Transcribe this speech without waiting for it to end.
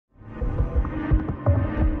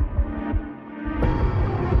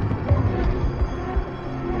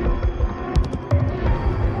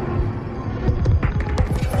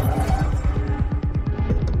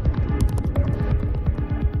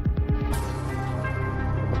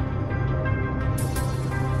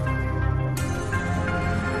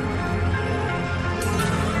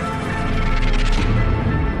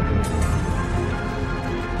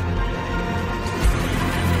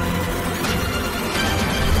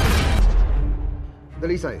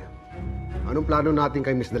Dalisay, anong plano natin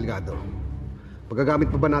kay Miss Delgado? Paggagamit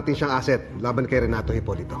pa ba natin siyang asset laban kay Renato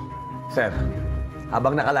Hipolito? Sir,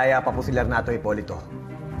 habang nakalaya pa po si Renato Hipolito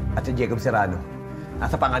at si Jacob Serrano,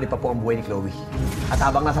 nasa panganib pa po ang buhay ni Chloe. At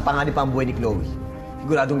habang nasa panganib pa ang buhay ni Chloe,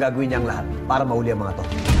 siguradong gagawin niya ang lahat para mahuli ang mga to.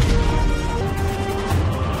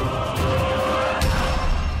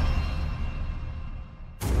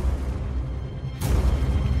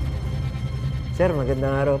 Sir,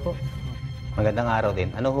 magandang araw po. Magandang araw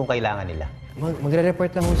din. Ano kung kailangan nila?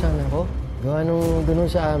 Magre-report lang ho sana ako. Gawa nung doon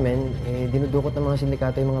sa amin, dinudukot ng mga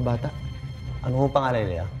sindikato yung mga bata. Ano kung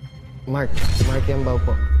pangalan nila? Mark Yambaw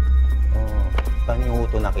po. Oh, saan yung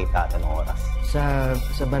ito nakita at anong oras?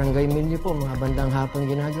 Sa barangay Milyo po, mga bandang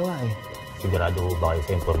hapon ginagawa eh. Sigurado ba kayo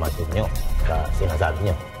sa impormasyon nyo? Sa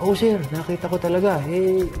sinasabi nyo? Oo sir, nakita ko talaga.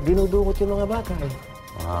 Dinudukot yung mga bata eh.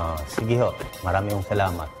 Sige ho, marami yung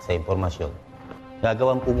salamat sa impormasyon.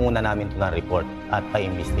 Gagawan po muna namin ito ng report at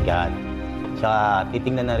paimbestigahan. Tsaka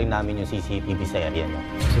titingnan na rin namin yung CCTV sa area nyo.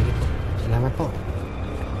 Sige po. Salamat po.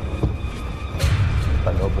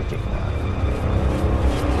 Pa-double check na.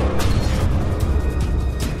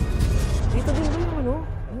 Dito din ba yung ano?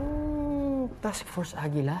 Yung Task Force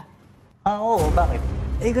Agila? Oo. Bakit?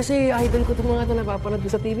 Kasi idol ko itong mga ito napapanood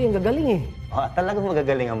sa TV. Ang gagaling eh. Talagang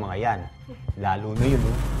magagaling ang mga yan. Lalo na yun,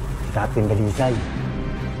 Captain Dalisay.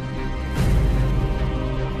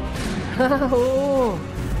 Oo.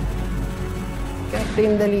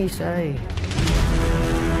 Captain Dalisay.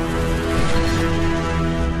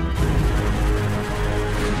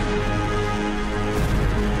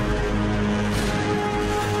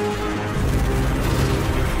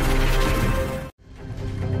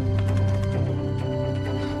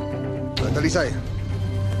 Dalisay.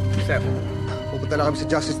 Sir. Pupunta lang kami sa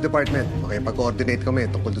Justice Department. Makipag-coordinate kami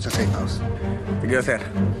tungkol doon sa safe house. Sige, sir.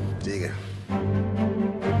 Sige.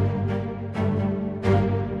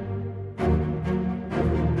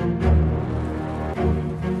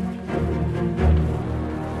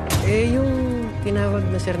 Yung tinawag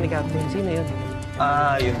na sir ni Captain, sino yun?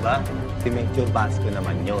 Yun ba? Si Major Basco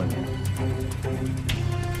naman yun.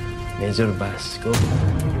 Major Basco?